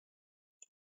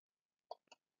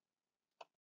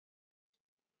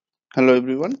Hello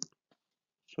everyone.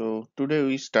 So today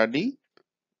we study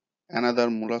another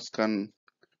molluscan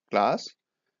class,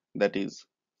 that is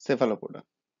Cephalopoda.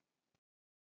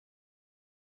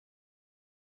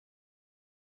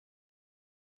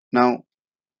 Now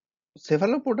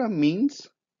Cephalopoda means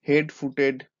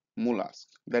head-footed mollusk.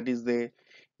 That is, they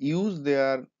use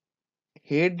their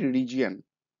head region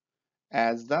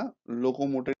as the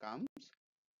locomotor comes,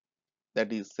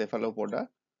 that is Cephalopoda,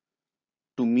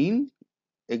 to mean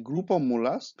a group of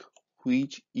mollusks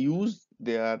which use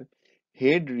their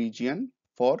head region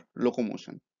for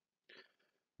locomotion.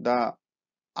 The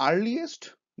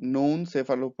earliest known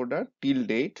cephalopoda till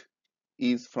date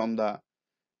is from the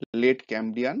late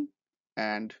Cambrian,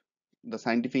 and the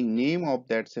scientific name of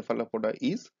that cephalopoda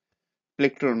is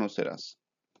Plectronoceraus.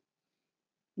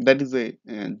 That is a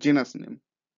genus name.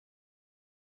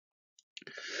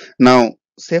 Now,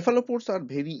 cephalopods are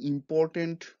very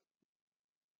important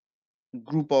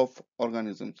group of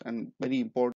organisms and very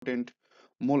important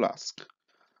mollusk.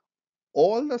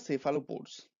 All the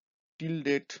cephalopods till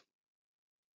date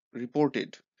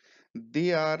reported,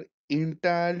 they are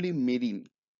entirely marine.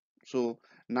 So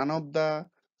none of the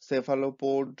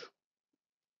cephalopod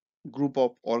group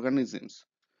of organisms,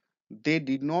 they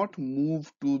did not move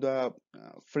to the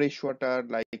freshwater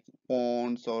like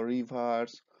ponds or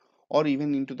rivers or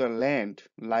even into the land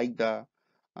like the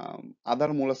other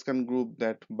molluscan group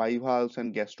that bivalves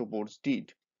and gastropods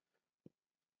did.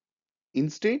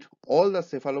 Instead, all the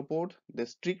cephalopods, they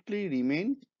strictly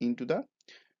remain into the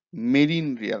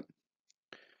marine realm.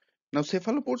 Now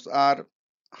cephalopods are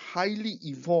highly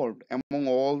evolved among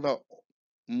all the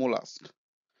mollusks.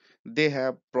 They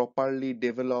have properly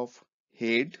developed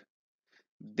head,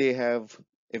 they have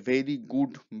a very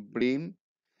good brain,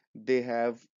 they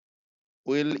have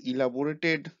well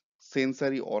elaborated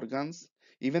sensory organs,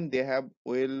 even they have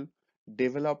well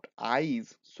developed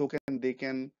eyes, so they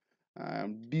can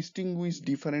distinguish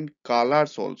different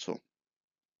colors also.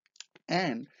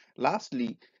 And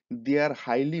lastly, they are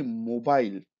highly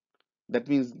mobile. That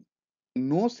means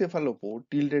no cephalopod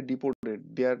till they deported,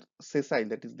 they are sessile,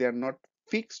 that is they are not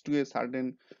fixed to a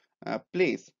certain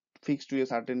place, fixed to a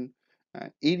certain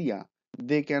area.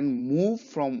 They can move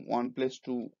from one place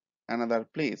to another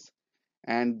place,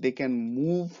 and they can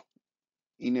move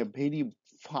in a very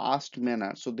fast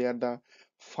manner, so they are the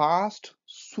fast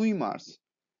swimmers.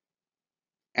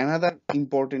 Another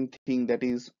important thing, that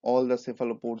is all the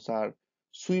cephalopods are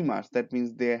swimmers. That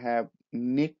means they have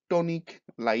nectonic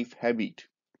life habit.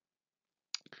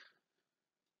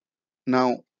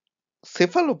 Now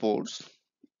cephalopods,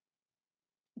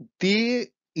 they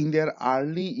in their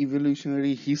early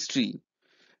evolutionary history,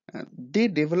 they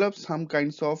develop some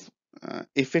kinds of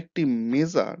effective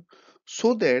measure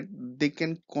so that they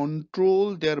can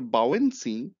control their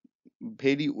buoyancy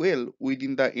very well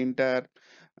within the entire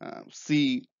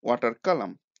sea water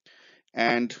column,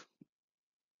 and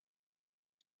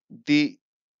they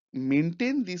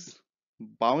maintain this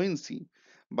buoyancy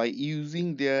by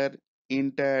using their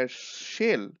entire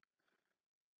shell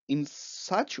in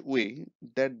such way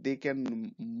that they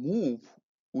can move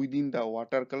within the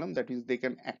water column. That means they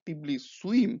can actively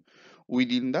swim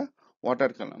within the water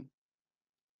column.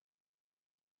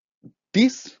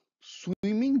 This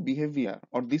swimming behavior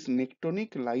or this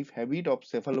nectonic life habit of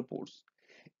cephalopods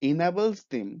enables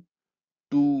them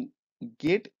to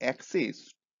get access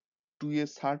to a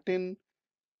certain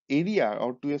area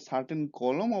or to a certain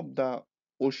column of the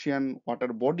ocean water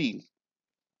body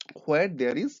where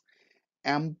there is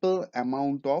ample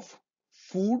amount of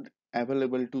food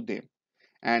available to them.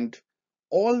 And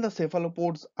all the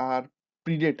cephalopods are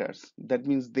predators. That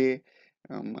means they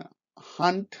um,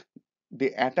 hunt,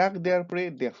 they attack their prey,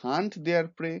 they hunt their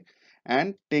prey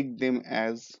and take them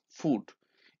as food.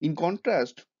 In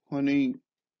contrast, when we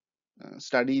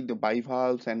study the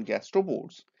bivalves and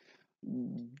gastropods,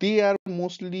 they are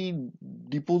mostly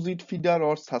deposit feeder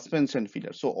or suspension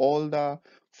feeder. So all the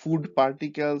food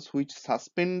particles which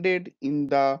suspended in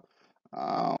the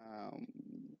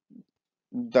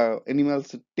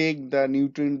animals take the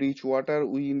nutrient rich water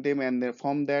within them, and then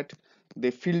from that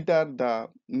they filter the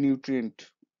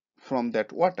nutrient from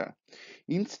that water.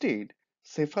 Instead,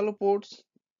 cephalopods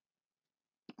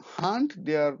hunt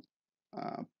their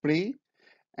prey,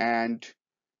 and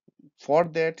for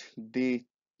that they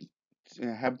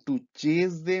have to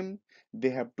chase them.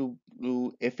 They have to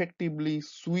effectively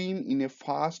swim in a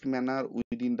fast manner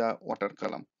within the water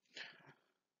column.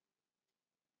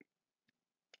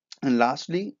 And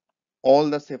lastly,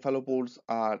 all the cephalopods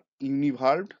are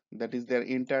univalved. That is, their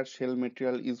entire shell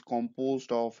material is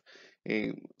composed of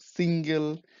a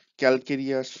single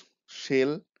calcareous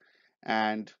shell,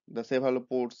 and the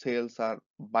cephalopod cells are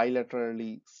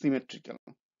bilaterally symmetrical.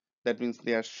 That means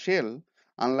their shell,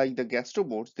 unlike the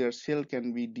gastropods, their shell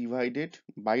can be divided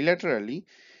bilaterally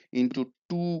into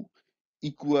two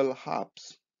equal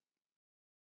halves.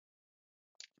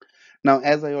 Now,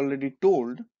 as I already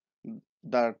told,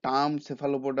 the term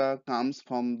cephalopoda comes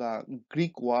from the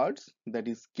Greek words that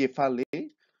is kephale,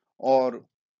 or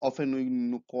often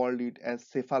we called it as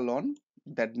cephalon,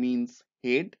 that means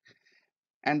head,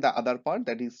 and the other part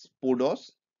that is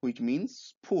podos, which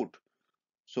means foot.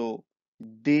 So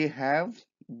they have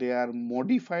their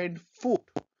modified foot,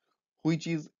 which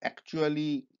is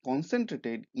actually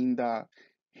concentrated in the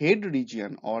head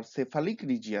region or cephalic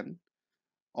region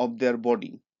of their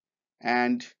body,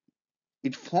 and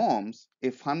it forms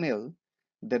a funnel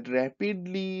that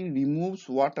rapidly removes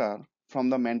water from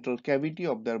the mantle cavity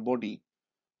of their body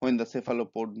when the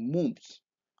cephalopod moves.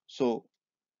 So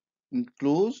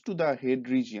close to the head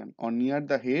region or near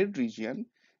the head region,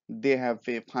 they have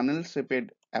a funnel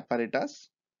shaped apparatus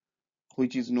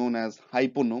which is known as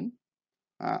hyponome.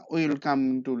 We will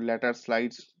come to later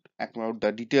slides about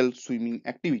the detailed swimming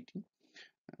activity.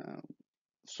 Uh,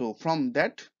 so from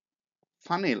that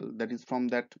funnel, that is from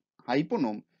that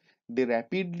hyponome, they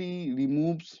rapidly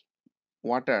removes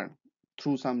water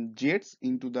through some jets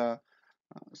into the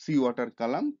seawater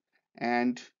column,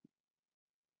 and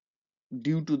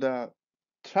due to the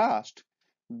thrust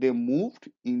they moved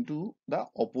into the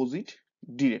opposite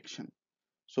direction.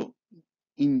 So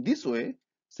in this way,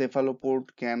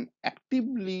 cephalopod can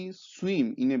actively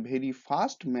swim in a very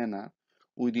fast manner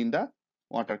within the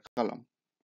water column.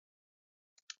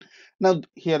 Now,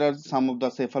 here are some of the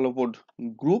cephalopod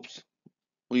groups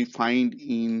we find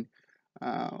in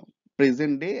uh,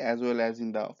 present day as well as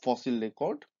in the fossil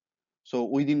record. So,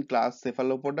 within class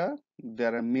Cephalopoda,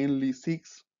 there are mainly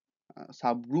six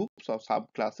subgroups or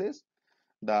subclasses: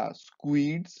 the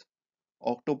squids,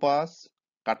 octopus,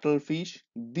 cuttlefish.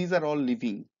 These are all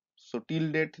living. So,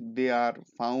 till date, they are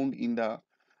found in the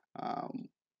um,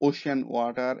 ocean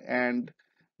water, and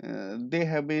they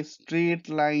have a straight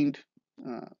lined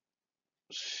uh,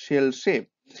 shell shape.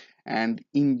 And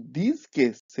in these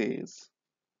cases,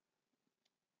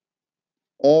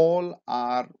 all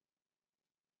are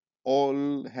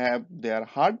all have their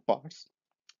hard parts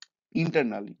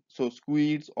internally. So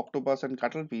squids, octopus, and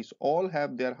cuttlefish all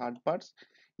have their hard parts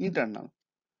internal,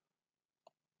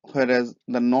 whereas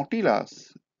the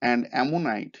nautilus and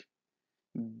ammonite,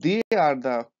 they are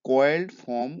the coiled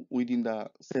form within the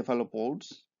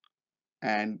cephalopods,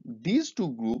 and these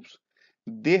two groups,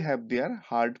 they have their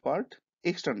hard part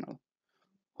external,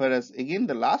 whereas again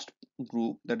the last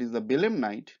group, that is the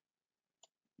belemnite,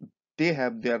 they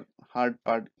have their hard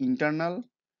part internal,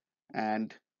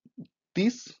 and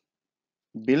this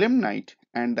belemnite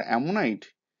and the ammonite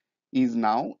is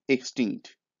now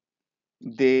extinct.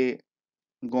 They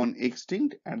gone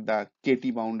extinct at the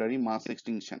KT boundary mass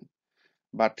extinction.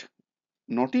 But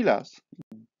nautilus,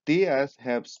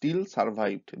 have still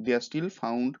survived. They are still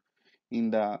found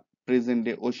in the present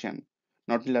day ocean.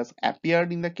 Nautilus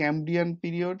appeared in the Cambrian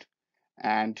period,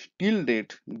 and till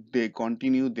date they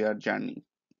continue their journey.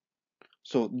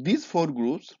 So these four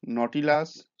groups,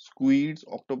 nautilus, squids,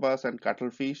 octopus, and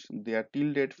cuttlefish, they are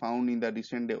till date found in the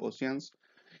recent day oceans.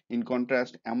 In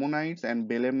contrast, ammonites and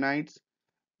belemnites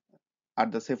are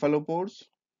the cephalopods,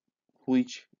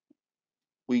 which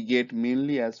we get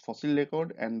mainly as fossil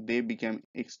record, and they became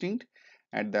extinct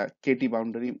at the KT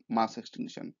boundary mass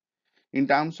extinction. In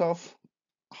terms of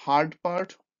hard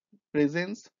part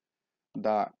presence,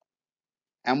 the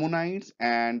ammonites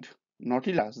and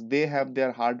nautilus, they have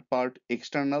their hard part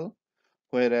external,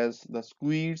 whereas the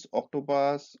squids,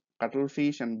 octopus,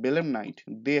 cuttlefish, and belemnite,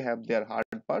 they have their hard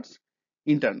parts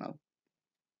internal.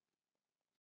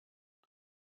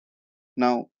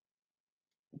 Now,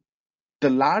 the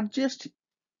largest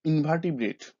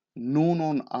invertebrate known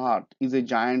on Earth is a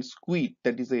giant squid,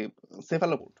 that is a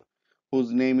cephalopod,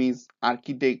 whose name is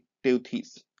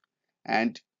Architeuthis,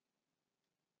 and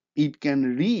it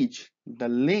can reach the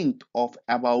length of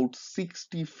about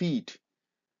 60 feet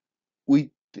with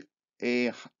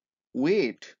a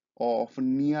weight of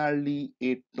nearly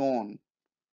a ton.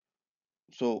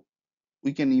 So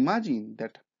we can imagine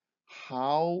that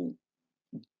how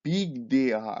big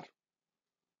they are,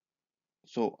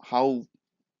 so how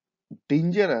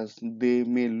dangerous they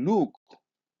may look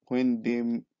when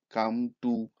they come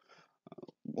to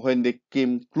when they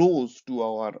came close to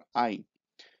our eye.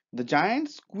 The giant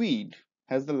squid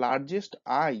has the largest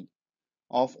eye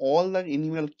of all the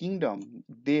animal kingdom.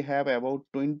 They have about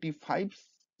 25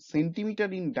 centimeter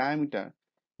in diameter.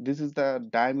 This is the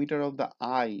diameter of the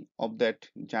eye of that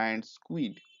giant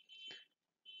squid.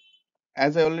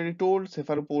 As I already told,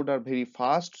 cephalopods are very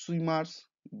fast swimmers.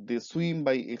 They swim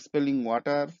by expelling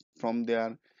water from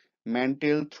their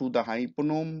mantle through the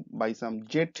hyponome by some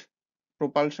jet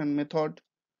propulsion method.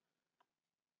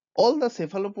 All the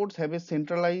cephalopods have a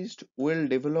centralized,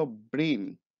 well-developed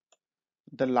brain,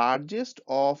 the largest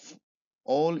of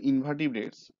all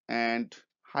invertebrates, and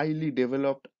highly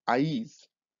developed eyes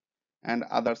and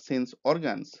other sense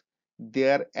organs.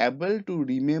 They are able to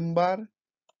remember,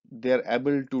 they are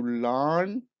able to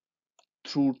learn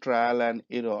through trial and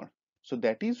error. So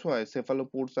that is why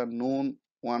cephalopods are known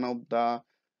one of the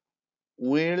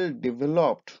well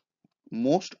developed,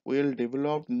 most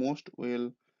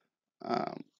well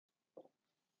um,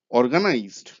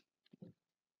 organized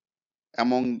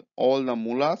among all the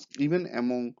mollusks, even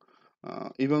among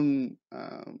even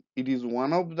it is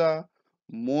one of the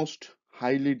most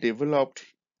highly developed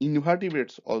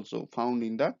invertebrates also found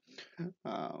in the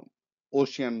uh,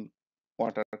 ocean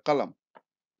water column.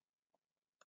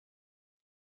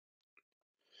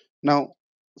 Now,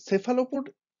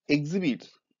 cephalopod exhibits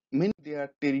many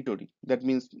their territory. That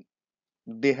means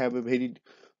they have a very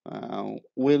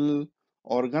well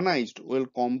organized, well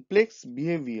complex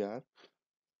behavior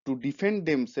to defend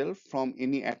themselves from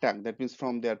any attack. That means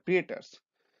from their predators.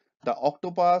 The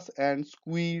octopus and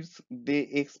squids, they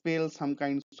expel some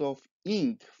kinds of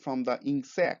ink from the ink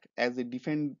sac as a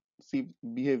defensive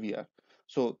behavior.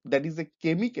 So that is a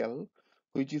chemical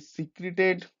which is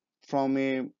secreted from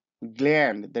a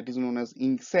gland that is known as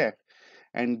ink sac,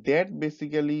 and that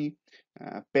basically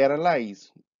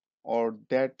paralyze, or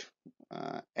that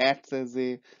acts as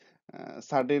a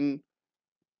sudden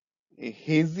a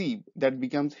hazy, that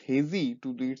becomes hazy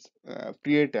to its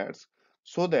predators,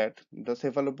 so that the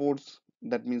cephalopods,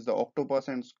 that means the octopus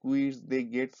and squids, they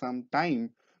get some time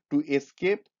to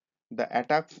escape the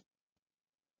attack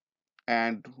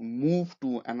and move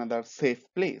to another safe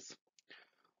place.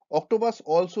 Octopus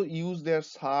also use their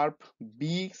sharp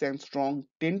beaks and strong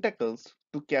tentacles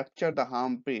to capture the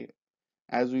harm prey.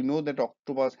 As we know that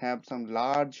octopus have some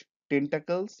large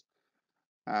tentacles,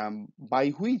 by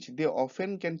which they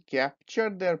often can capture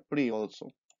their prey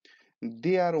also.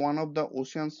 They are one of the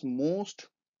ocean's most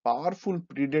powerful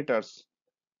predators,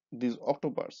 these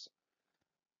octopuses.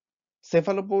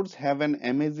 Cephalopods have an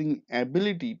amazing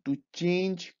ability to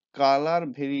change color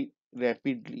very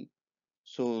rapidly.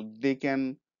 So they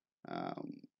can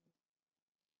um,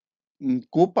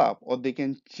 cope up, or they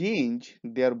can change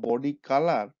their body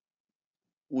color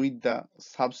with the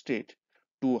substrate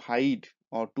to hide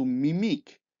or to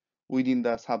mimic within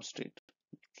the substrate,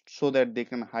 so that they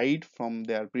can hide from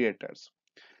their predators.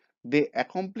 They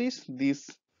accomplish this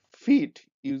feat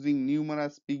using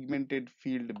numerous pigmented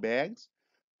field bags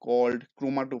called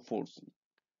chromatophores.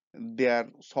 Their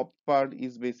soft part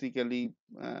is basically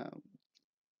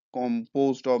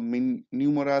composed of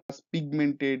numerous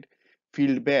pigmented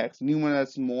field bags,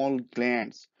 numerous small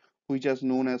glands, which are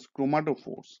known as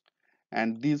chromatophores.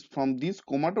 And these, from these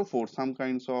chromatophores, some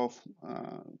kinds of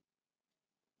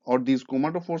or these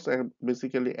chromatophores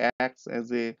basically acts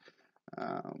as a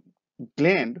uh,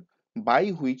 gland by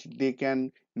which they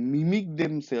can mimic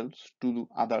themselves to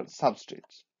other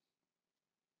substrates.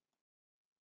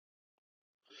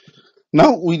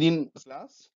 Now within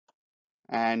class,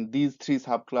 and these three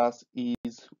subclass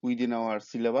is within our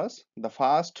syllabus. The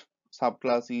first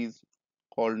subclass is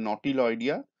called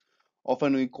Nautiloidea.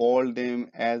 Often we call them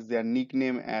as their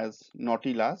nickname as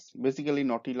Nautilus. Basically,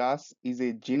 Nautilus is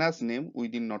a genus name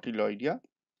within Nautiloidea.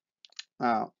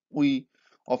 We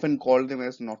often call them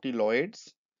as nautiloids.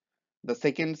 The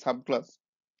second subclass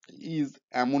is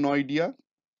Ammonoidea,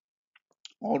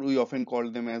 or we often call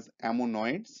them as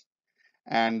ammonoids.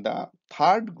 And the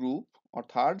third group or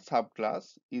third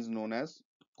subclass is known as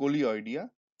Coleoidea,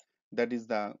 that is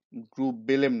the group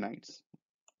belemnites.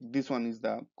 This one is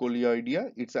the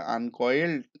Coleoidea. It's an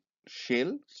uncoiled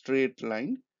shell, straight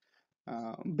line.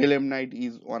 Belemnite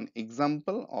is one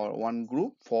example or one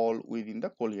group fall within the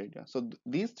Coleoidea. So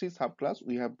these three subclass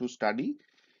we have to study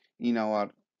in our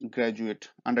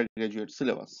undergraduate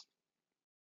syllabus.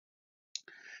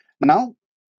 Now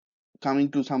coming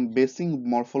to some basic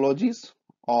morphologies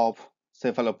of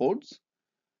cephalopods.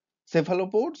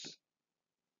 Cephalopods,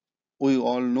 we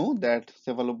all know that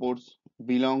cephalopods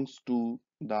belongs to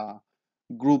the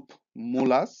group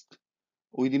mollusk.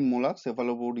 Within mollusk,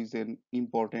 cephalopod is an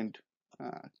important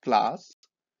class,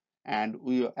 and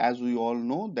as we all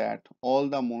know that all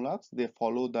the mollusks, they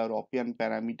follow the European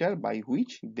parameter by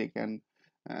which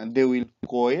they will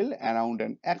coil around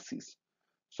an axis.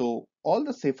 So all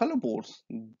the cephalopods,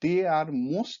 they are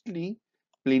mostly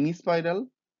planispiral,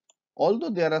 although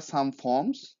there are some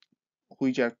forms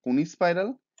which are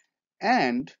conispiral,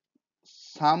 and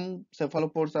some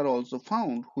cephalopods are also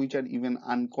found which are even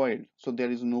uncoiled, so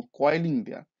there is no coiling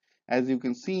there. As you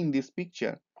can see in this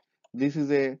picture, this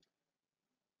is a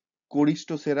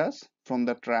Choristoceras from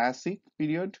the Triassic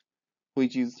period,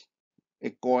 which is a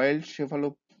coiled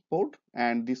cephalopod,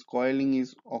 and this coiling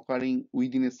is occurring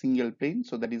within a single plane,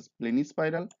 so that is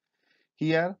planispiral.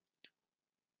 Here,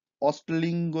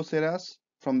 Australingosauras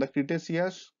from the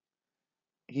Cretaceous,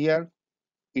 here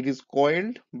it is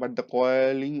coiled, but the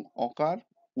coiling occur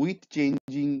with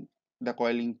changing the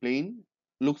coiling plane,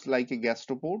 looks like a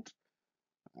gastropod,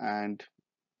 and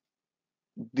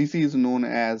this is known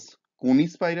as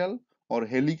conispiral or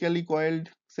helically coiled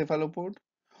cephalopod.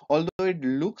 Although it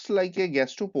looks like a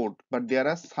gastropod, but there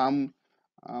are some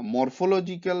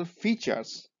morphological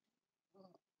features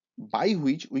by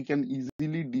which we can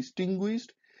easily distinguish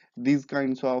these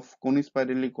kinds of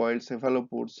conispirally coiled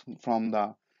cephalopods from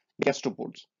the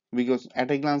gastropods, because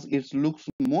at a glance it looks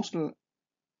most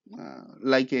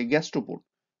like a gastropod,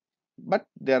 but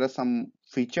there are some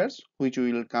features which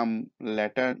will come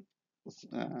later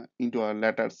into our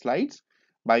later slides,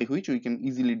 by which we can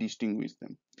easily distinguish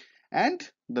them. And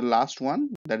the last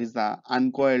one, that is the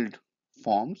uncoiled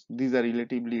forms. These are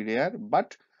relatively rare,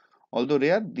 but although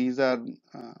rare, these are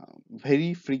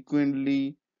very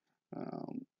frequently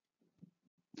uh,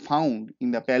 found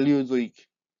in the Paleozoic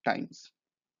times.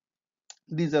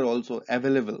 These are also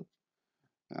available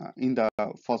in the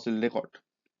fossil record.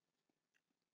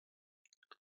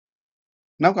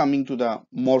 Now coming to the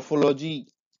morphology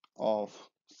of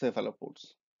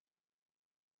cephalopods.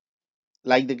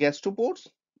 Like the gastropods,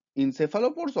 in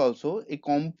cephalopods also a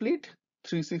complete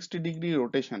 360-degree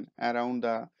rotation around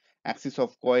the axis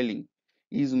of coiling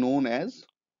is known as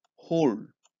hold.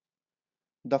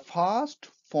 The first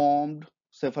formed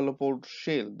cephalopod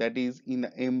shell, that is in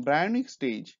the embryonic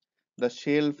stage, the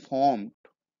shell formed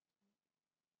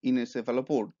in a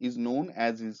cephalopod is known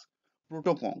as is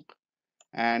protoconch,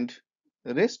 and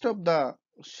the rest of the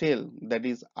shell, that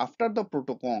is after the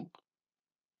protoconch,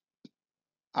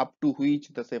 up to which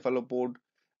the cephalopod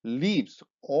leaves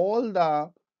all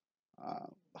the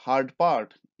hard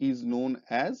part, is known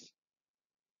as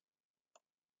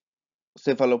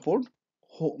cephalopod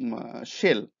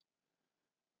shell,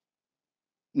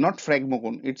 not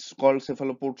phragmocone. It's called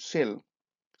cephalopod shell.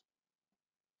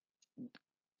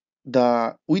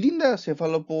 The within the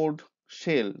cephalopod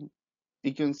shell,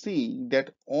 you can see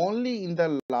that only in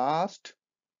the last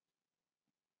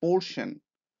portion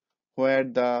where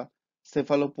the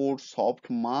cephalopod soft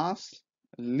mass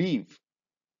leave,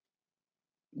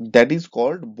 that is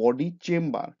called body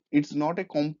chamber. It's not a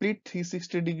complete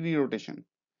 360-degree rotation.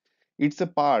 It's a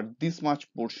part, this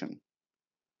much portion.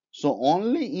 So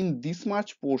only in this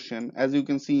much portion, as you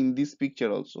can see in this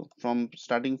picture also, from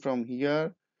starting from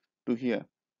here to here,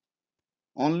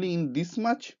 only in this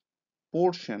much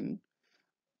portion,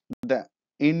 the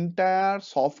entire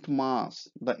soft mass,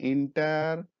 the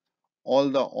entire all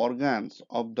the organs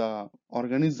of the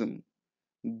organism,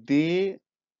 they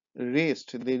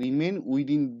rest, they remain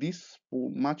within this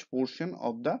much portion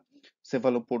of the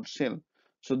cephalopod shell.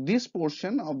 So this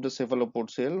portion of the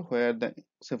cephalopod shell where the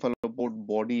cephalopod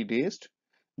body rests,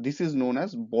 this is known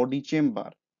as body chamber.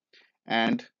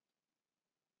 And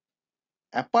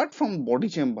apart from body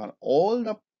chamber, all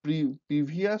the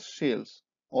previous shells,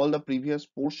 all the previous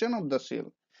portion of the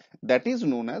shell, that is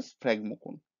known as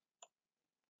phragmocone.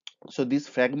 So this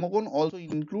phragmocone also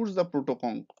includes the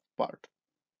protoconch part.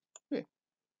 Okay.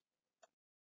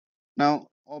 Now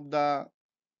of the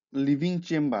living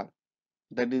chamber,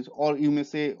 that is, or you may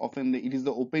say often it is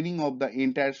the opening of the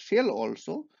entire shell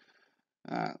also,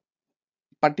 uh,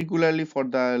 particularly for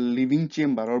the living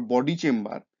chamber or body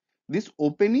chamber, this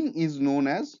opening is known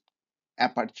as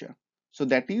aperture. So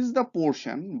that is the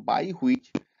portion by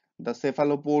which the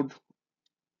cephalopod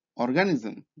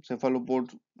organism, cephalopod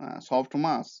soft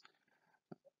mass,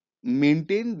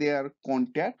 maintain their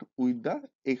contact with the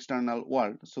external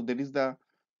world. So that is the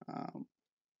uh,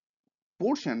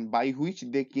 portion by which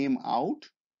they came out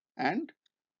and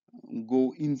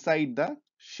go inside the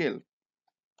shell.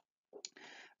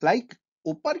 Like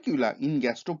opercula in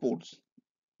gastropods,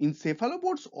 in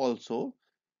cephalopods also,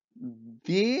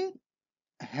 they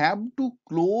have to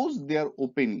close their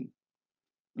opening.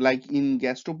 Like in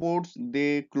gastropods,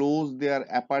 they close their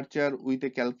aperture with a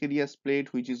calcareous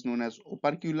plate which is known as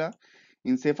opercula.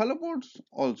 In cephalopods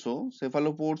also,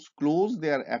 cephalopods close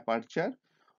their aperture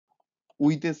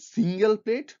with a single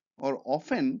plate or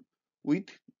often with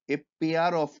a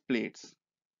pair of plates,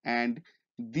 and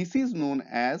this is known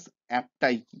as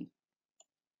aptychy.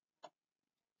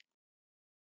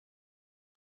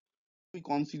 We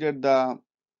consider the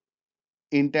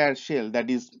entire shell, that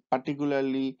is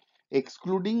particularly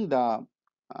excluding the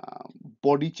uh,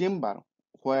 body chamber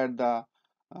where the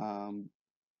um,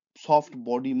 soft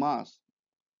body mass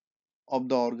of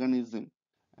the organism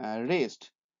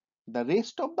rest. The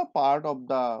rest of the part of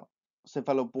the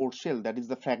cephalopod shell, that is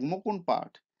the phragmocone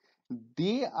part,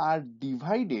 they are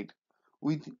divided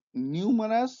with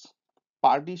numerous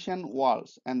partition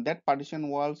walls, and that partition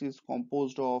walls is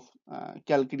composed of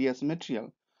calcareous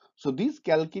material. So this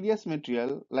calcareous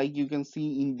material, like you can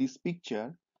see in this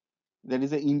picture, there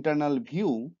is an internal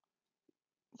view.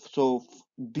 So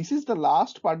this is the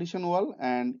last partition wall,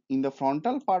 and in the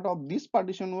frontal part of this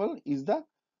partition wall is the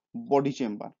body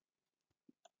chamber.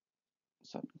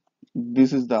 So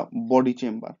this is the body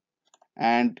chamber,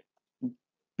 and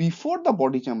before the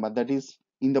body chamber, that is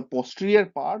in the posterior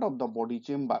part of the body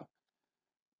chamber,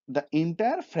 the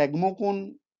entire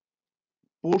phragmocone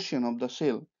portion of the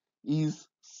shell is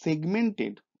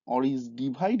segmented or is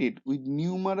divided with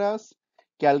numerous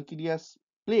calcareous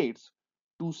plates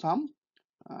to some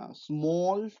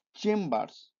small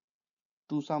chambers,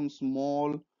 to some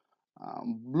small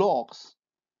blocks.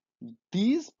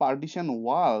 These partition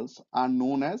walls are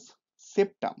known as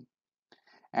septum,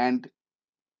 and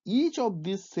each of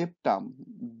these septum,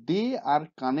 they are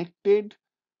connected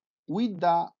with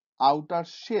the outer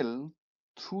shell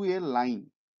through a line.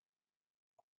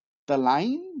 The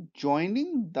line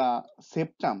joining the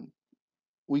septum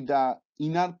with the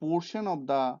inner portion of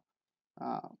the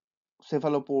uh,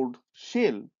 cephalopod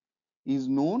shell is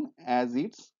known as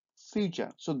its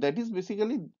suture. So that is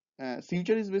basically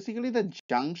suture is basically the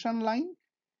junction line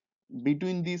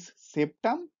between this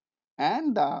septum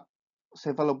and the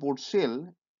cephalopod shell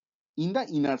in the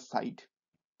inner side.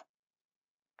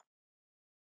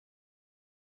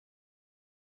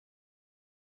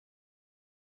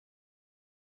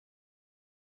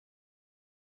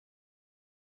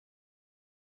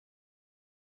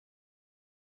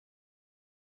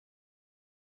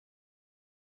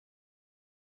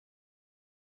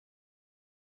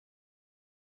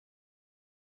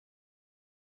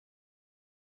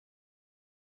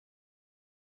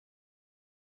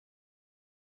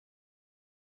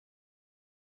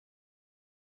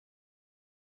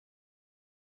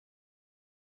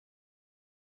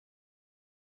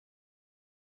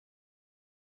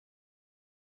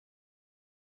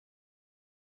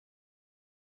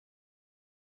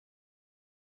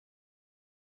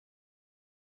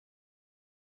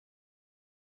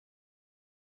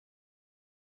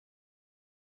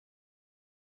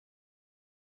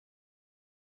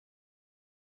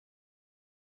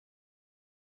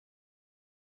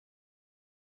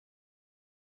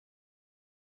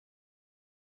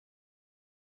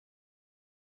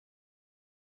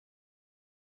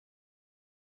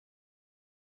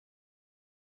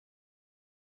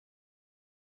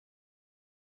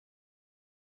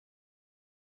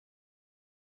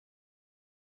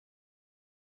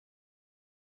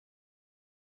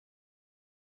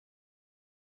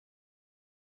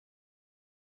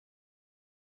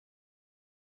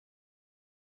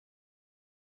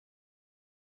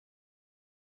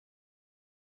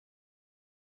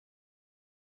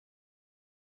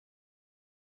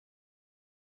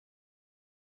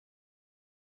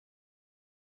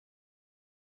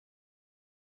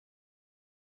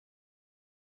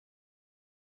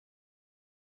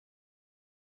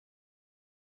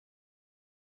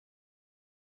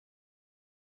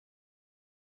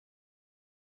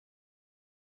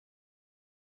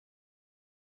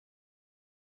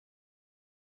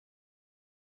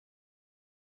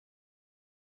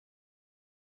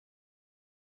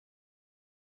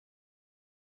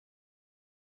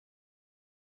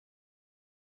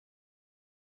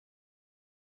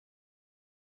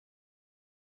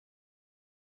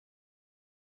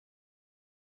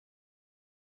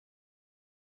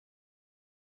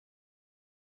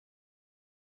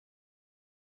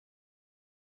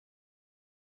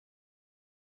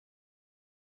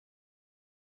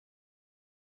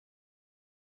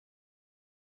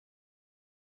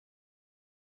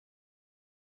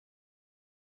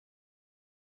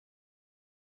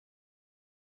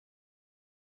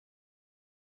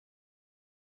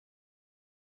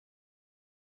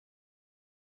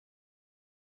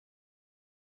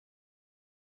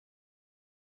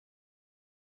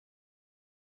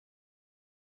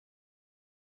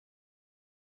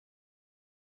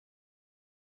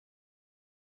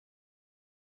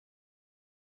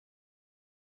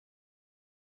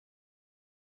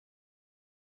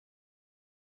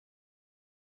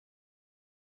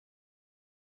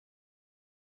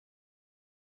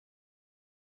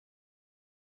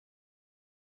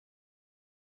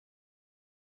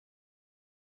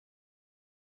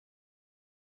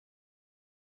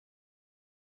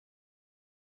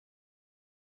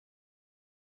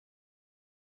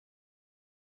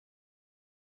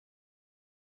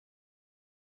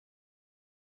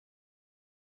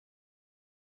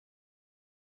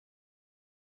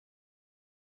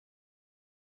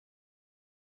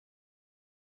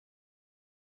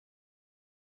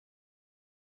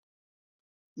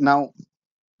 Now,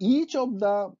 each of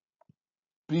the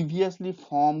previously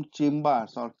formed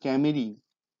chambers or cameri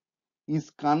is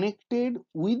connected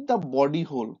with the body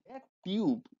hole. That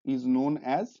tube is known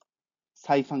as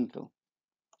siphuncle.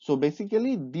 So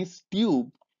basically, this tube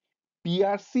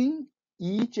piercing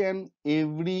each and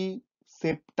every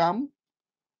septum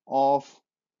of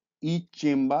each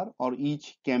chamber or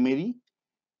each cameri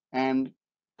and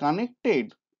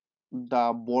connected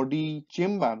the body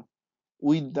chamber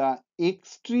with the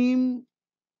extreme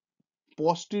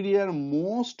posterior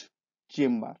most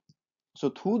chamber. So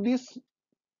through this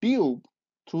tube,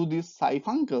 through this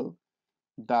siphuncle,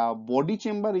 the body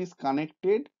chamber is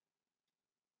connected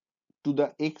to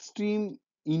the extreme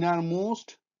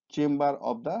innermost chamber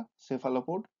of the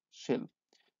cephalopod shell.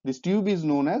 This tube is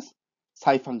known as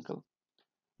siphuncle.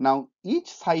 Now, each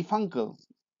siphuncle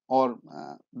or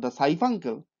the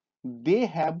siphuncle, they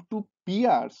have to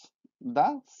pierce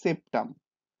the septum.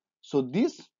 So,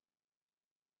 this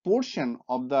portion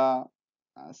of the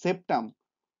septum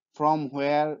from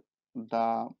where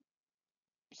the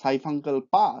siphuncle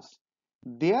pass,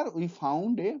 there we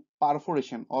found a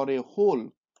perforation or a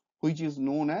hole which is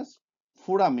known as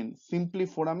foramen, simply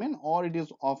foramen, or it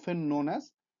is often known as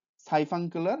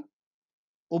siphuncular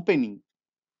opening.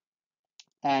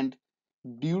 And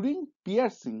during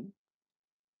piercing,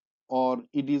 or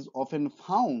it is often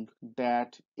found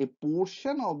that a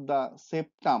portion of the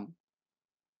septum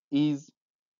is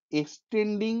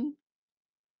extending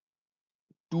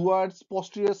towards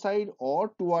posterior side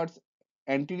or towards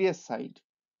anterior side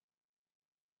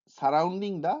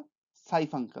surrounding the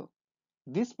siphuncle.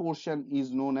 This portion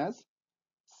is known as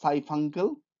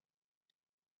siphuncle,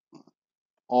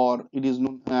 or it is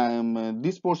known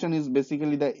this portion is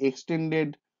basically the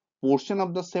extended portion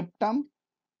of the septum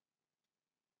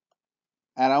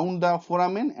around the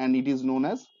foramen, and it is known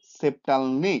as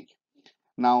septal neck.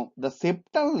 Now, the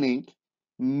septal neck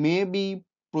may be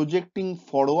projecting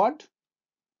forward.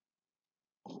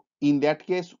 In that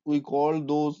case, we call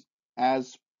those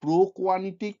as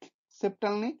proquanitic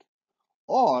septal neck,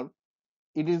 or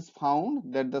it is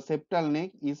found that the septal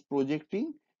neck is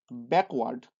projecting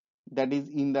backward, that is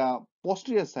in the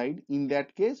posterior side. In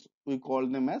that case, we call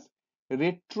them as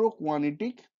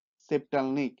retroquanitic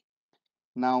septal neck.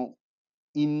 Now,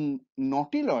 in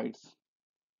nautiloids,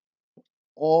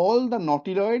 all the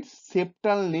nautiloids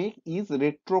septal neck is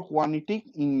retroquanitic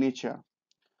in nature,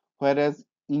 whereas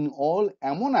in all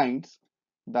ammonites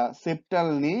the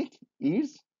septal neck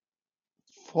is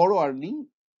forwarding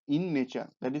in nature,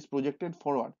 that is projected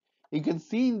forward. You can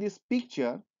see in this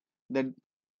picture that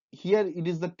here it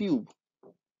is the tube,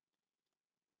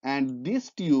 and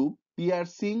this tube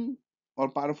piercing or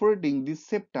perforating this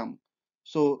septum.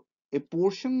 So a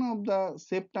portion of the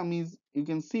septum is, you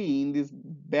can see in this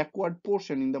backward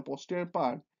portion in the posterior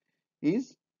part,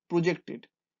 is projected.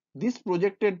 This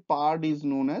projected part is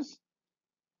known as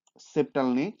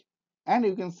septal neck, and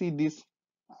you can see this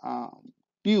uh,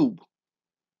 tube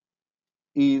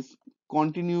is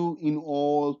continue in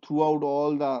all throughout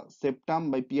all the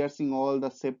septum by piercing all the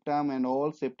septum, and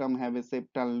all septum have a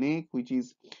septal neck which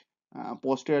is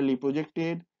posteriorly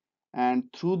projected, and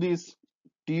through this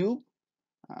tube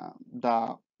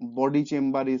the body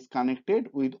chamber is connected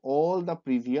with all the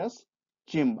previous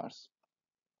chambers.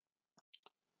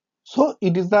 So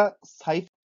it is the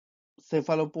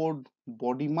cephalopod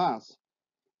body mass,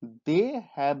 they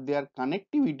have their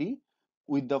connectivity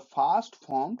with the fast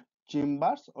formed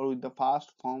chambers or with the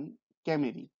fast formed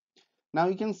cameri. Now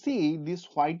you can see this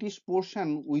whitish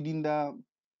portion within the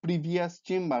previous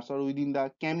chambers or within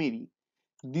the cameri.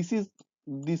 This is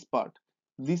this part.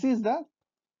 This is the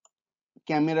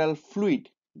cameral fluid.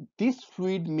 This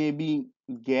fluid may be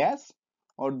gas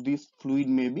or this fluid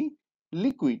may be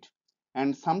liquid,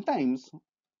 and sometimes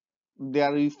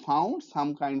there we found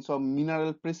some kinds of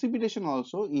mineral precipitation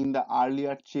also in the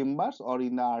earlier chambers or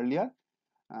in the earlier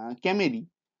cameri.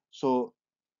 So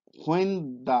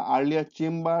when the earlier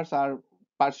chambers are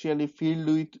partially filled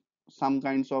with some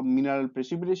kinds of mineral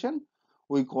precipitation,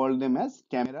 we call them as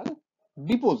cameral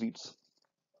deposits.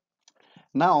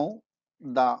 Now,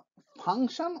 the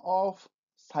function of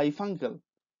siphuncle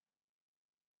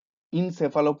in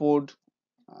cephalopod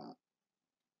uh,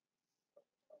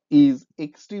 is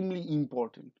extremely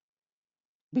important,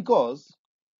 because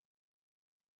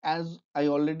as I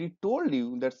already told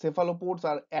you that cephalopods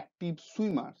are active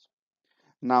swimmers.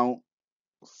 Now,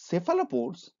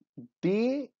 cephalopods,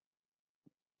 they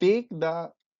take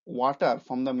the water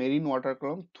from the marine water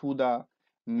column through the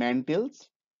mantles,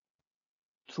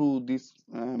 through these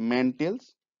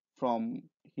mantles from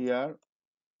here,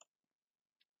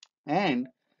 and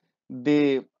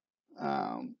they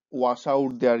wash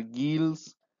out their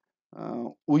gills,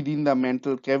 within the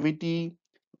mantle cavity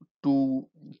to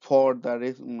for the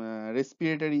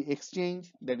respiratory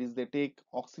exchange. That is, they take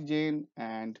oxygen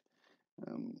and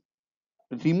um,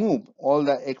 remove all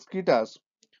the excretors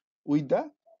with the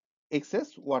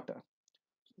excess water.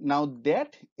 Now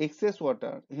that excess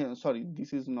water, sorry,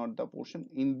 this is not the portion.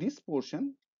 In this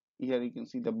portion, here you can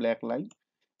see the black line.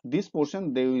 This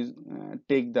portion they will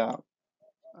take the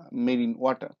marine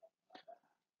water,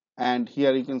 and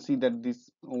here you can see that this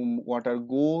water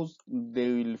goes. They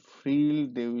will fill,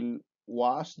 they will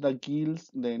wash the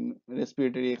gills, then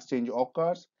respiratory exchange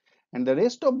occurs, and the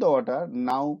rest of the water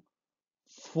now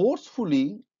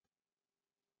forcefully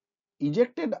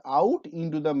ejected out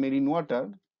into the marine water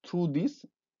through this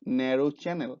narrow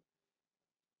channel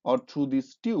or through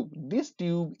this tube. This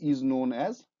tube is known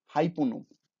as hyponome.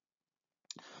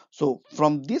 So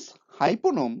from this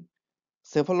hyponome,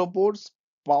 cephalopods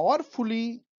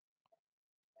powerfully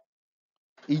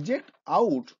eject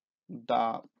out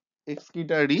the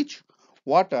excreta rich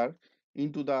water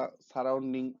into the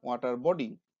surrounding water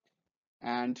body,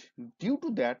 and due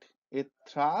to that a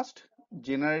thrust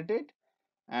generated,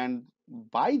 and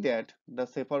by that the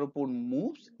cephalopod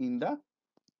moves in the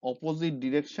opposite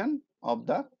direction of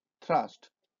the thrust.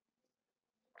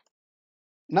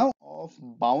 Now of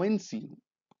buoyancy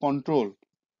control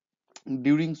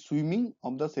during swimming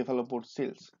of the cephalopod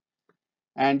cells,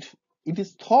 and it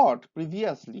is thought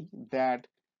previously that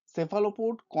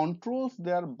cephalopod controls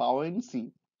their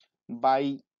buoyancy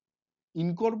by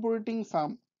incorporating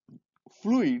some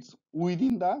fluids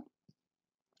within the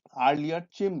earlier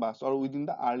chambers or within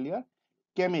the earlier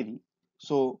cameri.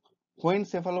 So when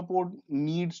cephalopod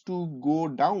needs to go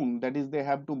down, that is, they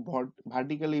have to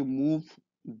vertically move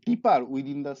deeper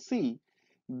within the sea,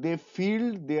 they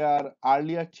fill their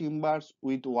earlier chambers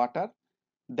with water.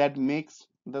 That makes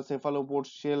the cephalopod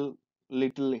shell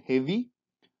little heavy.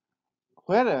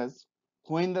 Whereas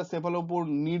when the cephalopod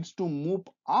needs to move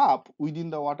up within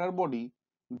the water body,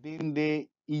 then they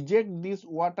eject this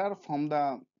water from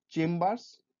the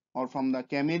chambers or from the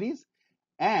cameries,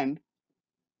 and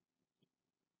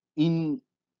in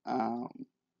uh,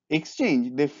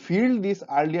 exchange they fill these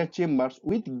earlier chambers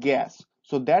with gas,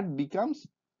 so that becomes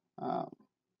uh,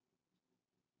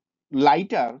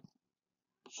 lighter,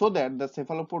 so that the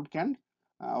cephalopod can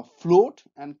float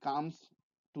and comes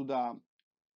to the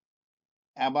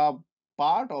above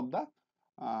part of the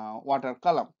water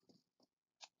column.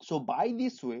 So by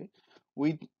this way,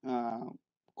 with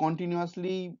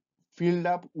continuously filled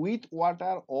up with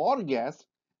water or gas,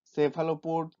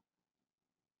 cephalopod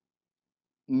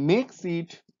makes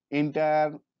it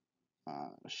entire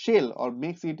shell or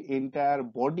makes it entire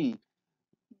body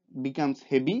becomes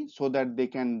heavy, so that they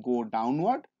can go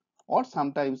downward, or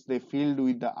sometimes they filled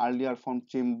with the earlier form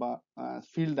chamber,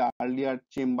 fill the earlier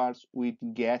chambers with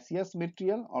gaseous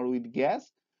material or with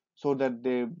gas, so that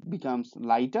they becomes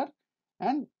lighter,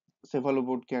 and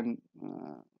cephalopod can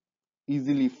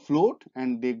easily float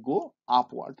and they go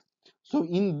upward. So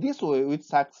in this way, with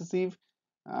successive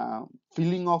uh,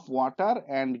 filling of water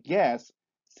and gas,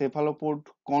 cephalopod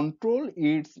control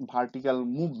its vertical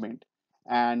movement,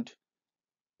 and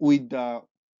with the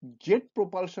jet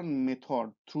propulsion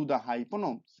method through the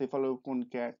hyponome, cephalopod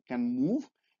can move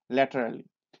laterally.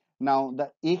 Now,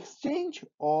 the exchange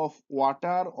of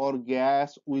water or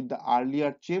gas with the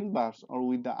earlier chambers or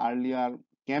with the earlier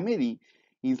cameri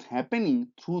is happening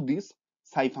through this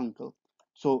siphuncle.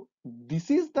 So,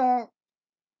 this is the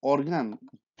organ,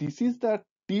 this is the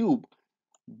tube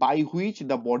by which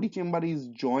the body chamber is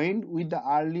joined with the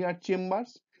earlier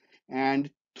chambers, and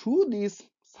through this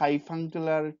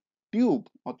siphuncular tube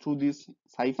or through this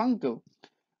siphuncle,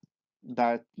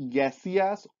 the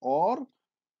gaseous or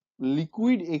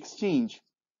liquid exchange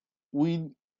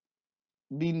within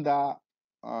the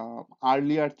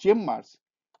earlier chambers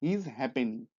is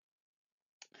happening.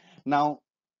 Now,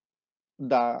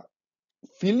 the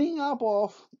filling up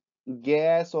of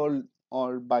gas or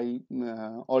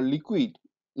liquid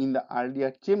in the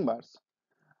earlier chambers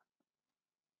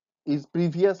is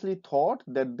previously thought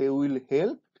that they will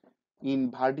help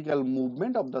in vertical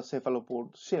movement of the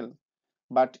cephalopod shell.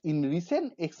 But in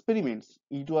recent experiments,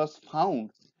 it was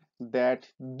found that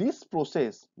this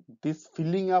process, this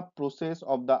filling up process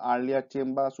of the earlier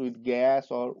chambers with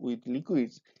gas or with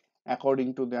liquids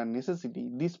according to their necessity,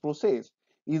 this process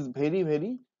is very,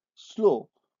 very slow.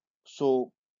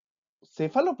 So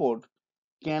cephalopod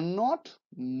cannot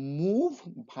move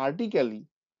vertically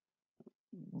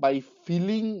by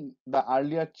filling the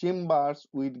earlier chambers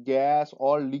with gas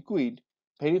or liquid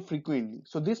very frequently.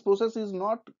 So this process is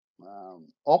not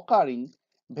occurring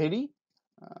very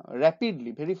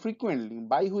rapidly, very frequently,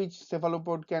 by which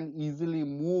cephalopod can easily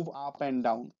move up and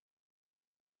down.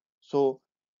 So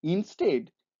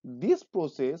instead, this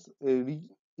process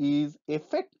is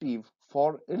effective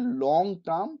for a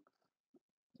long-term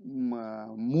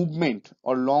movement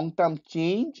or long-term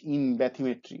change in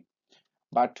bathymetry.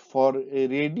 But for a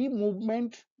ready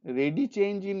movement, ready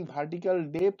change in vertical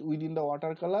depth within the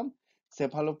water column,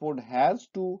 cephalopod has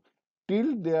to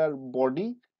tilt their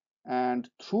body, and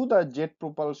through the jet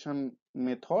propulsion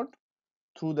method,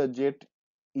 through the jet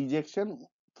ejection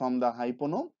from the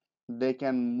hyponome, they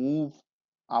can move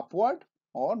upward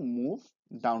or move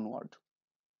downward.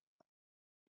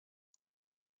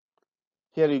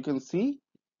 Here you can see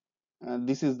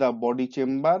this is the body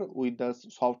chamber with the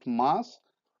soft mass,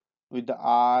 with the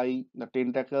eye, the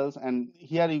tentacles, and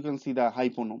here you can see the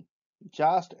hyponome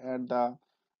just at the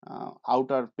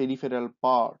outer peripheral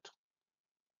part.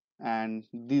 And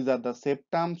these are the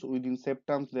septums. Within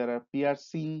septums, there are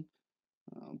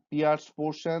pierced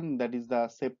portion, that is the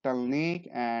septal neck,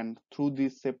 and through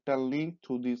this septal neck,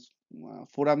 through this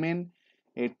foramen,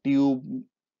 a tube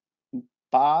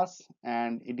pass,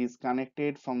 and it is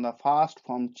connected from the fast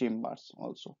formed chambers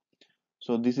also.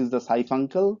 So this is the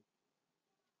siphuncle,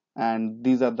 and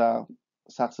these are the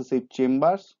successive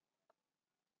chambers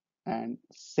and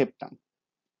septum.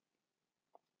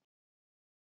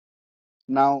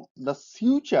 Now the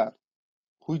suture,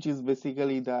 which is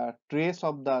basically the trace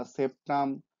of the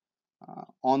septum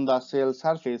on the cell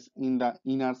surface in the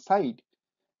inner side,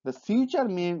 the suture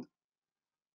may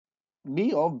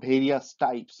be of various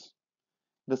types.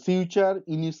 The suture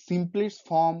in its simplest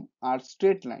form are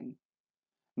straight line.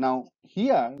 Now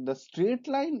here the straight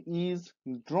line is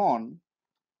drawn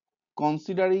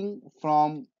considering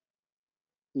from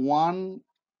one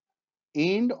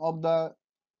end of the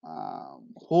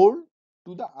hole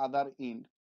to the other end.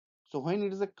 So when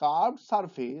it is a curved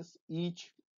surface,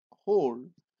 each hole,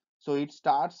 so it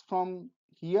starts from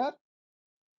here,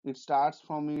 it starts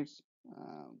from its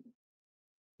uh,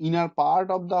 inner part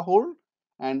of the hole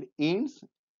and ends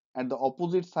at the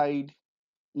opposite side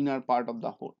inner part of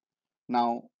the hole.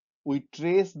 Now we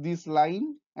trace this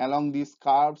line along this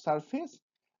curved surface,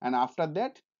 and after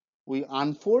that we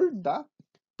unfold the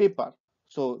paper.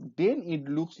 So then it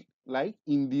looks like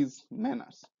in these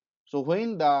manners. So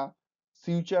when the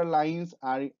suture lines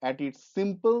are at its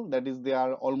simple, that is they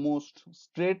are almost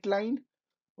straight lined,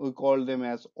 we call them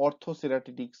as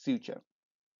orthocerattic suture.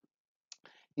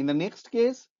 In the next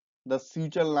case, the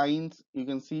suture lines, you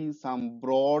can see some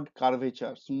broad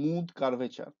curvature, smooth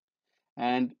curvature.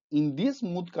 And in this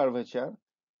smooth curvature,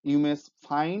 you may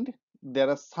find there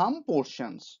are some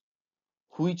portions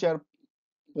which are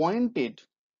pointed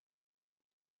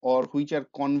or which are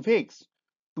convex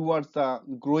towards the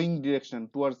growing direction,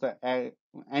 towards the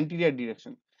anterior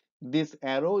direction. This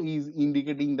arrow is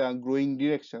indicating the growing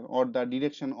direction or the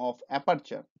direction of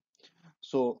aperture.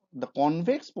 So the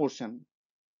convex portion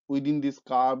within this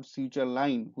curved suture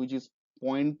line, which is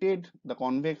pointed, the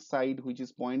convex side which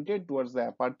is pointed towards the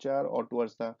aperture or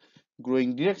towards the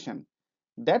growing direction,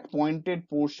 that pointed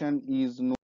portion is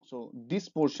known. So this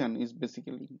portion is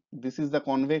basically, this is the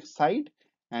convex side,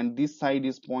 and this side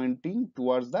is pointing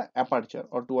towards the aperture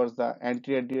or towards the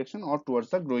anterior direction or towards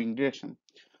the growing direction.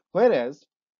 Whereas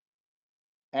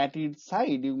at its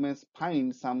side you may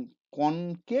find some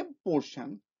concave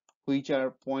portion which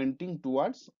are pointing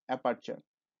towards aperture.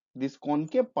 This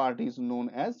concave part is known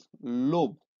as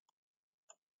lobe.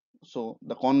 So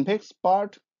the convex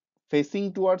part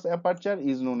facing towards aperture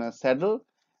is known as saddle,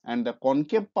 and the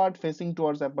concave part facing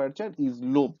towards aperture is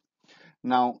lobe.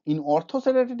 Now in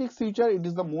orthocerattic suture, it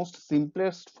is the most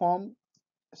simplest form,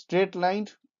 straight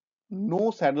lined, no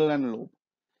saddle and lobe.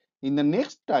 In the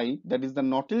next type, that is the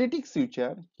nautilus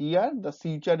suture, here the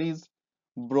suture is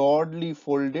broadly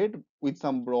folded with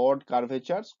some broad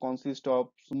curvatures, consist of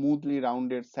smoothly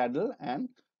rounded saddle and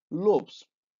lobes.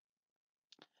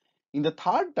 In the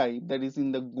third type, that is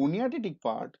in the goniatetic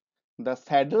part, the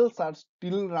saddles are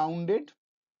still rounded,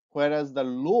 whereas the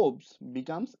lobes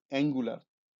becomes angular.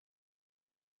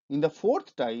 In the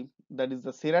fourth type, that is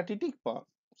the ceratic part,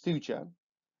 suture,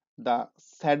 the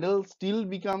saddle still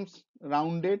becomes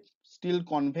rounded, still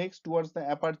convex towards the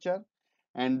aperture,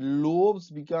 and lobes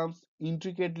becomes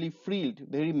intricately frilled,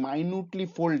 very minutely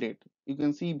folded. You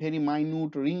can see very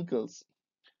minute wrinkles.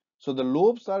 So the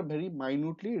lobes are very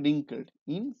minutely wrinkled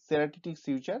in ceratic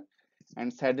suture,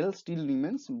 and saddle still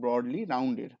remains broadly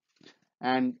rounded.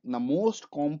 And the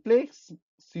most complex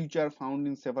suture found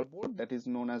in cephalopod, that is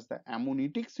known as the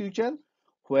ammonite suture,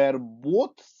 where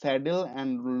both saddle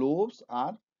and lobes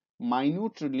are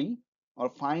minutely or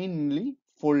finely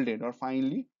folded or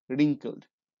finely wrinkled.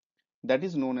 that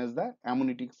is known as the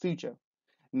ammonite suture.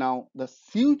 Now, the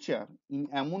suture in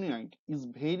ammonite is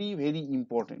very, very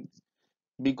important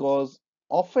because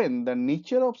often the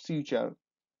nature of suture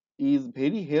is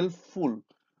very helpful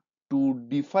to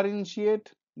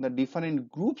differentiate the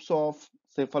different groups of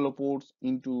cephalopods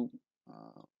into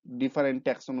uh, different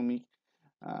taxonomic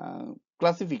uh,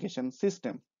 classification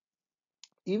system.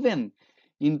 Even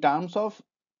in terms of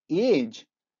age,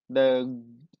 the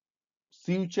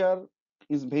suture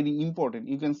is very important.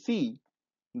 You can see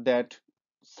that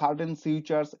certain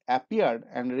sutures appeared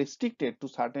and restricted to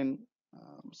certain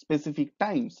specific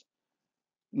times.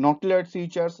 Nautiloid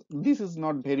sutures, this is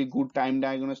not very good time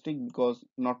diagnostic because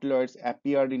nautiloids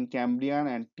appeared in Cambrian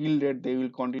and till date they will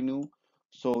continue.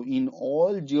 So in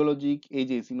all geologic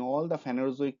ages, in all the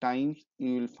Phanerozoic times,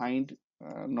 you will find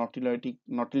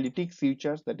nautilotic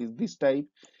sutures, that is this type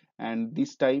and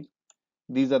this type.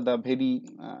 These are the very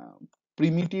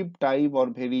primitive type or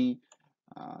very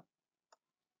uh,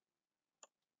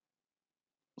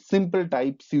 simple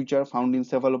type suture found in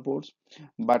cephalopods.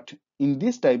 But in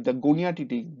this type, the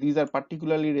goniatitic, these are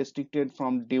particularly restricted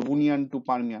from Devonian to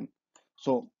Permian.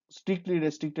 So strictly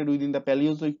restricted within the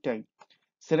Paleozoic time.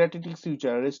 Ceratitic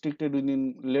suture restricted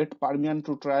within late Permian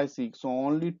to Triassic. So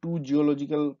only two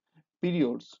geological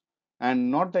periods and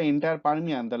not the entire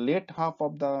Permian, the late half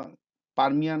of the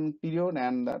Permian period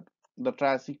and the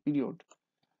Triassic period.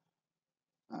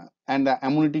 And the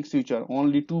Ammonitic suture,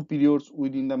 only two periods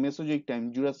within the Mesozoic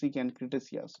time, Jurassic and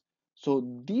Cretaceous. So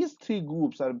these three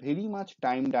groups are very much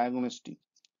time diagnostic.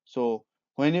 So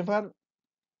whenever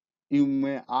you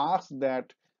may ask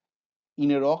that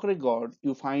in a rock record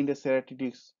you find a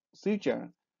ceratitic suture,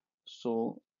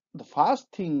 so the first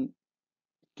thing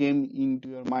came into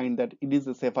your mind that it is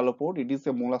a cephalopod, it is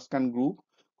a molluscan group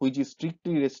which is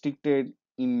strictly restricted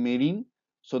in marine.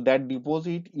 So that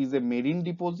deposit is a marine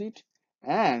deposit,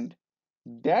 and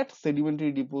that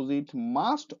sedimentary deposit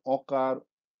must occur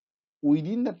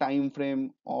within the time frame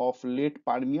of late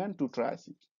Permian to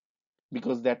Triassic,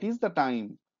 because that is the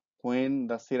time when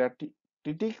the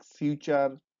ceratitic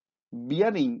suture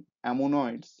bearing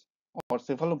ammonoids or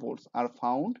cephalopods are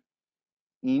found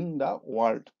in the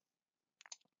world.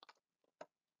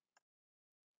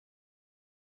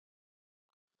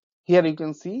 Here you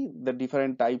can see the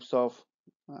different types of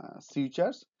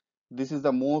sutures. This is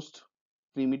the most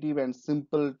primitive and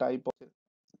simple type of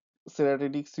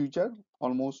ceratitic suture,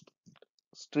 almost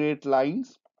straight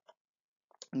lines.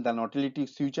 The nautilating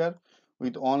suture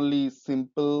with only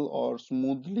simple or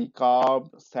smoothly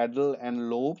carved saddle and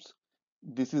lobes.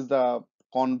 This is the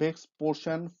convex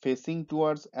portion facing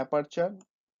towards aperture,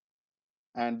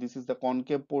 and this is the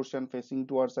concave portion facing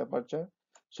towards aperture.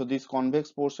 So this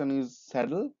convex portion is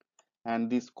saddle and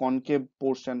this concave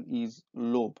portion is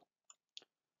lobe.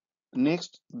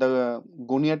 Next, the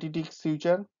goniatitic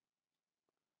suture.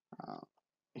 Uh,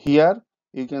 Here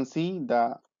you can see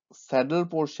the saddle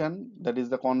portion, that is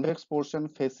the convex portion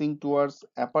facing towards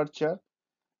aperture,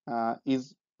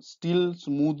 is still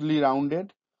smoothly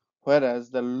rounded, whereas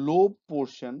the lobe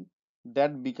portion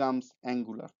that becomes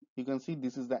angular. You can see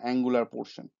this is the angular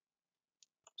portion.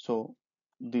 So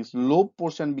this lobe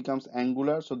portion becomes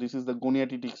angular. So this is the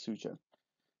goniatitic suture.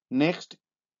 Next,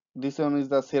 this one is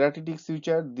the ceratitic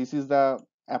suture. This is the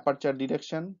aperture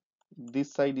direction.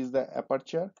 This side is the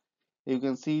aperture. You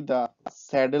can see the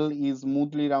saddle is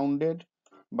smoothly rounded,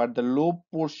 but the lobe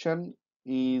portion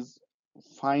is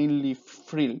finely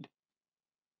frilled.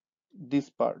 This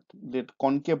part, that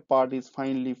concave part, is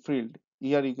finely frilled.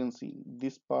 Here you can see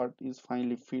this part is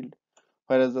finely filled,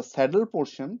 whereas the saddle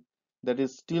portion, that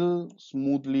is still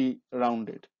smoothly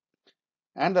rounded.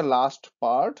 And the last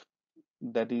part,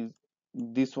 that is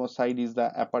this one side, is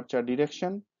the aperture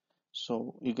direction.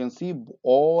 So you can see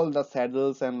all the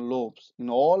saddles and lobes in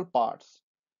all parts,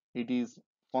 it is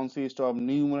consists of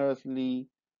numerously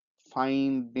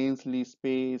fine, densely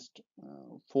spaced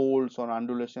folds or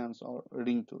undulations or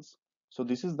wrinkles. So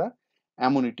this is the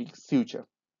ammonitic suture.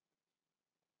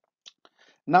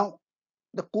 Now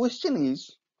the question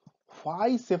is,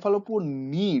 why cephalopod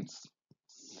needs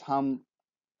some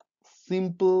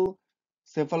simple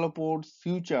cephalopod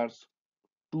sutures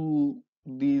to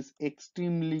these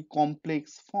extremely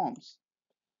complex forms?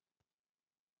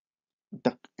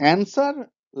 The answer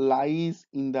lies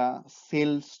in the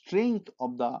cell strength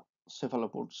of the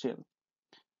cephalopod shell.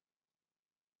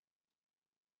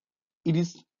 It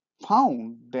is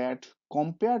found that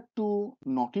compared to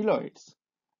nautiloids,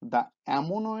 the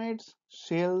ammonoids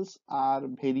shells are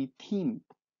very thin.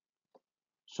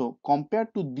 So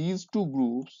compared to these two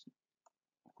groups,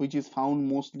 which is found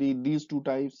mostly, these two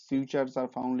types sutures are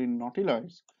found in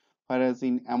nautiloids, whereas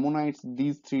in ammonites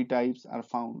these three types are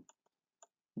found.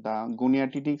 the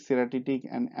goniotic, ceratitic,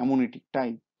 and ammonitic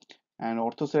type, and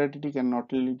orthoceratitic and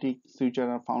nautilus suture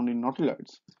are found in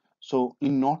nautiloids. So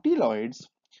in nautiloids,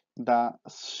 the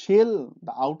shell,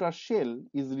 the outer shell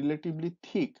is relatively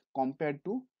thick compared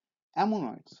to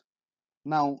ammonoids.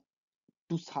 Now,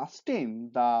 to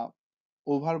sustain the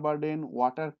overburden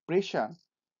water pressure,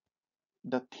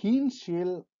 the thin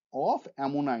shell of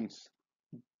ammonites,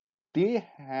 they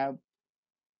have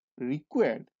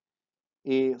required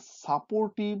a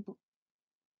supportive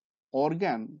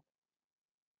organ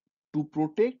to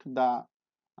protect the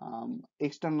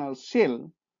external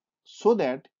shell so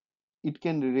that it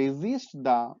can resist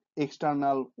the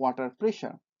external water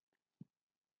pressure.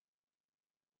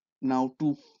 Now,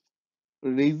 to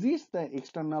resist the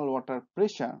external water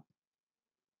pressure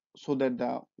so that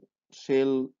the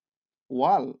shell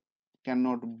wall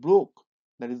cannot broke,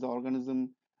 that is the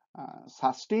organism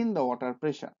sustain the water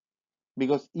pressure,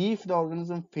 because if the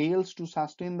organism fails to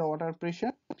sustain the water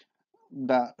pressure,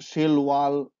 the shell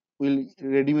wall will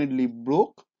readily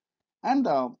broke and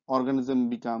the organism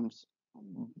becomes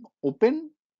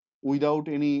open without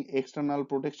any external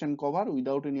protection cover,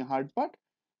 without any hard part.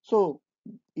 So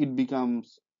it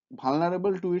becomes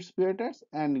vulnerable to its predators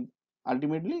and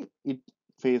ultimately it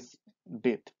face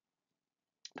death.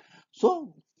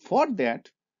 So for that,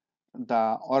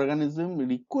 the organism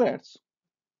requires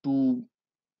to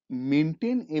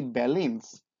maintain a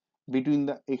balance between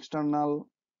the external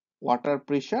water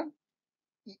pressure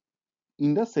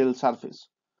in the cell surface.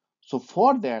 So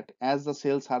for that, as the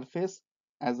cell surface,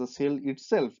 as the cell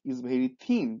itself is very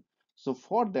thin, so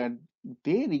for that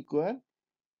they require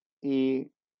a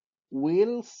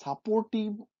well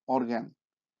supportive organ,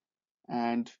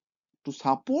 and to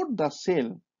support the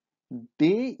cell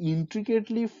they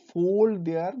intricately fold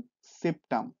their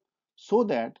septum so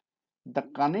that the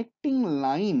connecting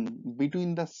line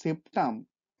between the septum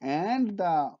and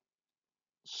the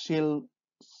shell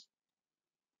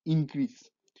increase.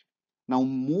 Now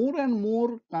more and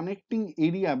more connecting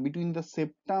area between the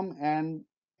septum and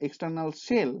external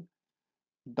shell,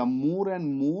 the more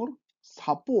and more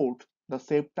support the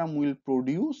septum will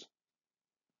produce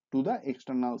to the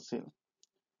external shell.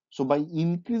 So by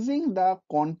increasing the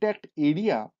contact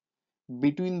area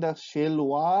between the shell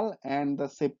wall and the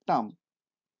septum,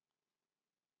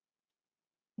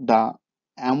 the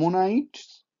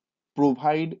ammonites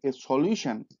provide a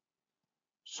solution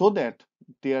so that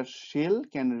their shell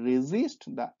can resist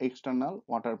the external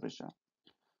water pressure.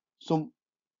 So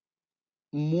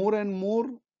more and more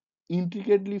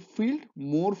intricately filled,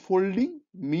 more folding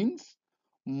means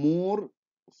more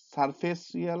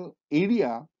surfacial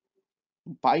area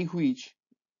by which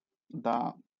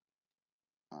the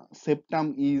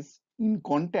septum is in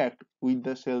contact with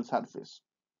the cell surface.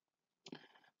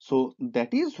 So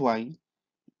that is why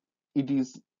it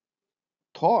is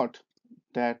thought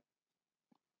that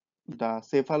the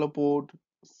cephalopod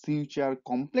suture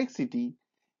complexity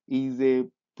is a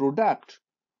product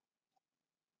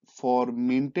for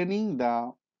maintaining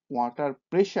the water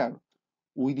pressure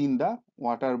within the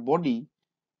water body,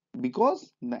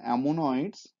 because the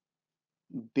ammonoids,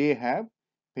 they have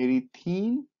very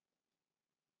thin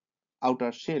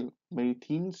outer shell, very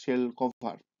thin shell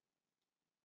cover.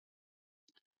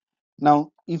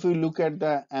 Now if we look at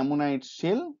the ammonite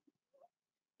shell,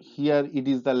 here it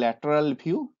is the lateral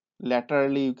view.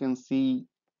 Laterally you can see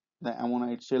the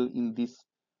ammonite shell in this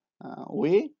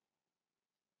way,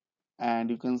 and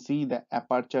you can see the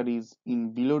aperture is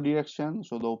in below direction,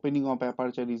 so the opening of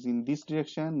aperture is in this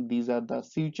direction. These are the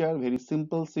suture, very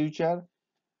simple suture,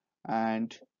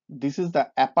 and this is the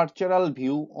apertural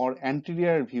view or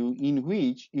anterior view in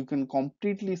which you can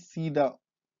completely see the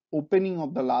opening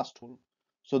of the last hole.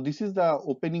 So this is the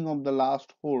opening of the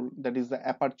last hole, that is the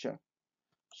aperture.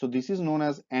 So this is known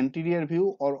as anterior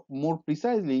view, or more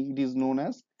precisely it is known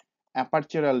as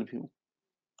apertural view,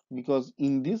 because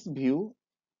in this view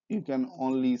you can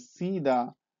only see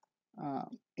the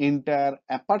entire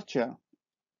aperture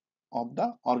of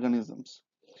the organisms.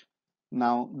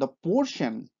 Now the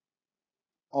portion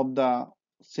of the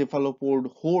cephalopod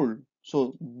hole,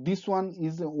 so this one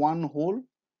is one hole,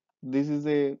 this is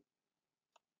a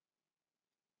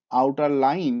outer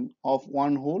line of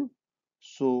one hole.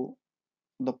 So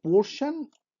the portion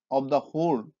of the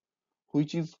hole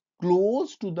which is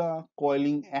close to the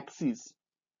coiling axis,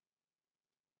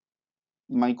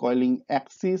 my coiling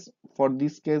axis for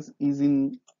this case is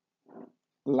in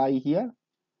lie here.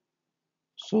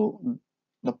 So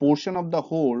the portion of the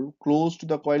hole close to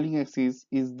the coiling axis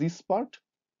is this part.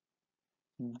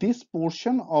 This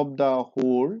portion of the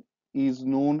hole is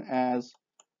known as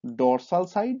dorsal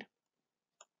side,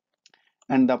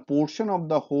 and the portion of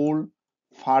the hole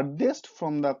farthest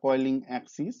from the coiling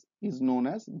axis is known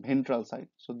as ventral side.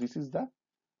 So this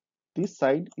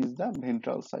side is the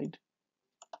ventral side,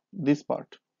 this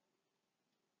part.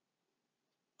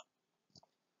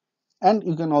 And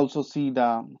you can also see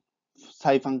the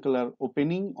siphuncular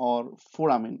opening or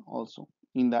foramen also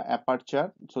in the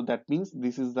aperture. So that means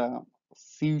this is the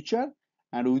suture,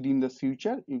 and within the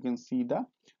suture you can see the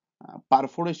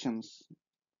perforations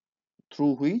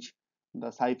through which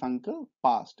the siphuncle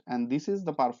passed, and this is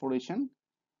the perforation,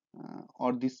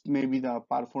 or this may be the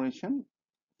perforation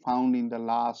found in the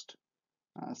last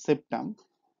septum.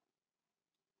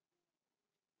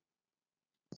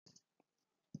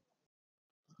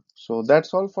 So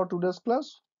that's all for today's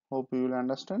class. Hope you will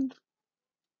understand.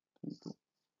 Thank you.